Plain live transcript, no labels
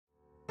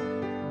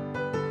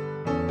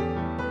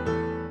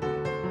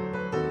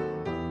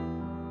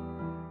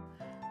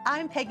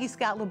I'm Peggy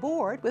Scott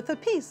Laborde with a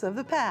piece of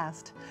the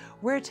past.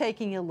 We're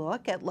taking a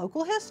look at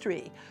local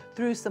history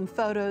through some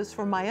photos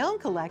from my own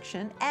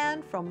collection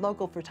and from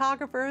local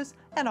photographers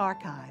and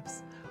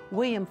archives.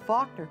 William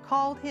Faulkner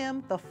called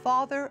him the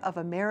father of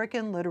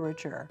American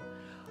literature.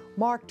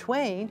 Mark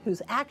Twain,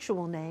 whose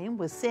actual name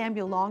was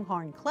Samuel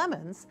Longhorn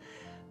Clemens,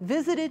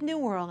 visited New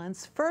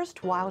Orleans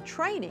first while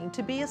training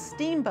to be a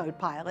steamboat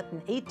pilot in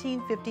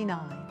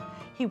 1859.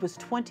 He was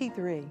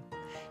 23.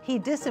 He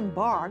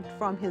disembarked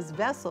from his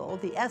vessel,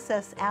 the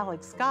SS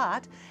Alex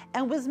Scott,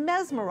 and was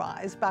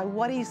mesmerized by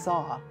what he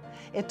saw.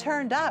 It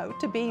turned out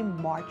to be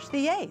March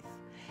the 8th.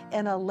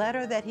 In a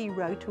letter that he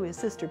wrote to his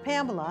sister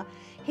Pamela,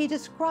 he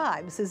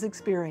describes his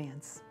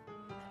experience.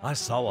 I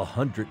saw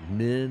 100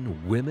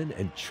 men, women,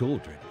 and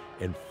children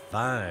in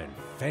fine,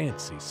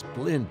 fancy,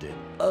 splendid,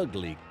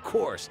 ugly,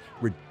 coarse,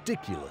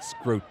 ridiculous,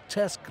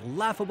 grotesque,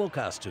 laughable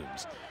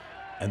costumes.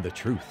 And the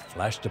truth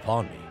flashed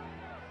upon me.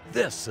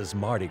 This is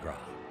Mardi Gras.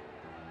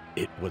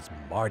 It was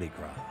Mardi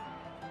Gras.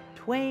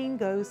 Twain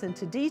goes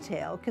into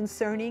detail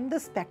concerning the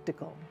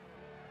spectacle.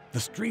 The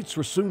streets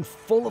were soon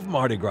full of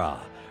Mardi Gras,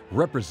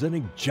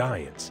 representing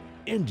giants,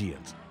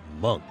 Indians,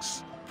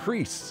 monks,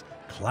 priests,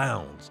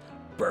 clowns,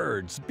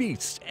 birds,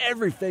 beasts,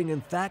 everything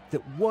in fact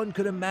that one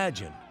could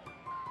imagine.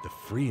 The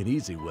free and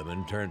easy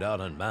women turned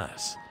out en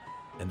masse,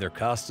 and their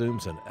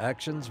costumes and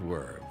actions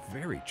were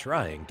very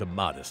trying to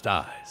modest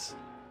eyes.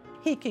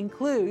 He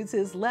concludes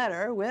his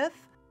letter with,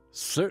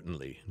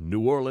 "Certainly,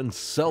 New Orleans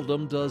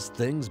seldom does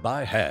things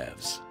by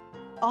halves."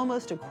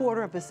 Almost a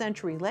quarter of a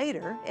century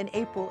later, in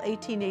April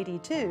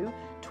 1882,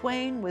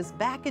 Twain was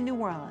back in New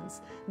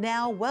Orleans,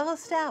 now well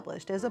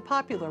established as a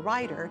popular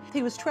writer.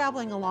 He was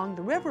traveling along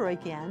the river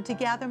again to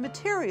gather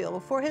material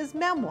for his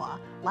memoir,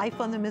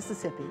 Life on the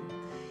Mississippi.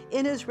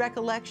 In his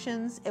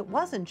recollections, it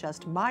wasn't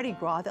just Mardi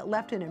Gras that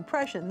left an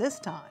impression this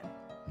time.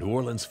 New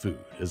Orleans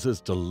food is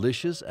as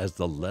delicious as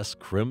the less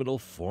criminal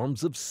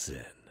forms of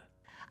sin.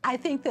 I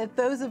think that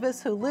those of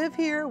us who live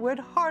here would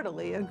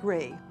heartily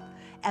agree.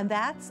 And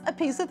that's a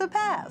piece of the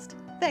past.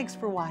 Thanks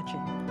for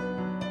watching.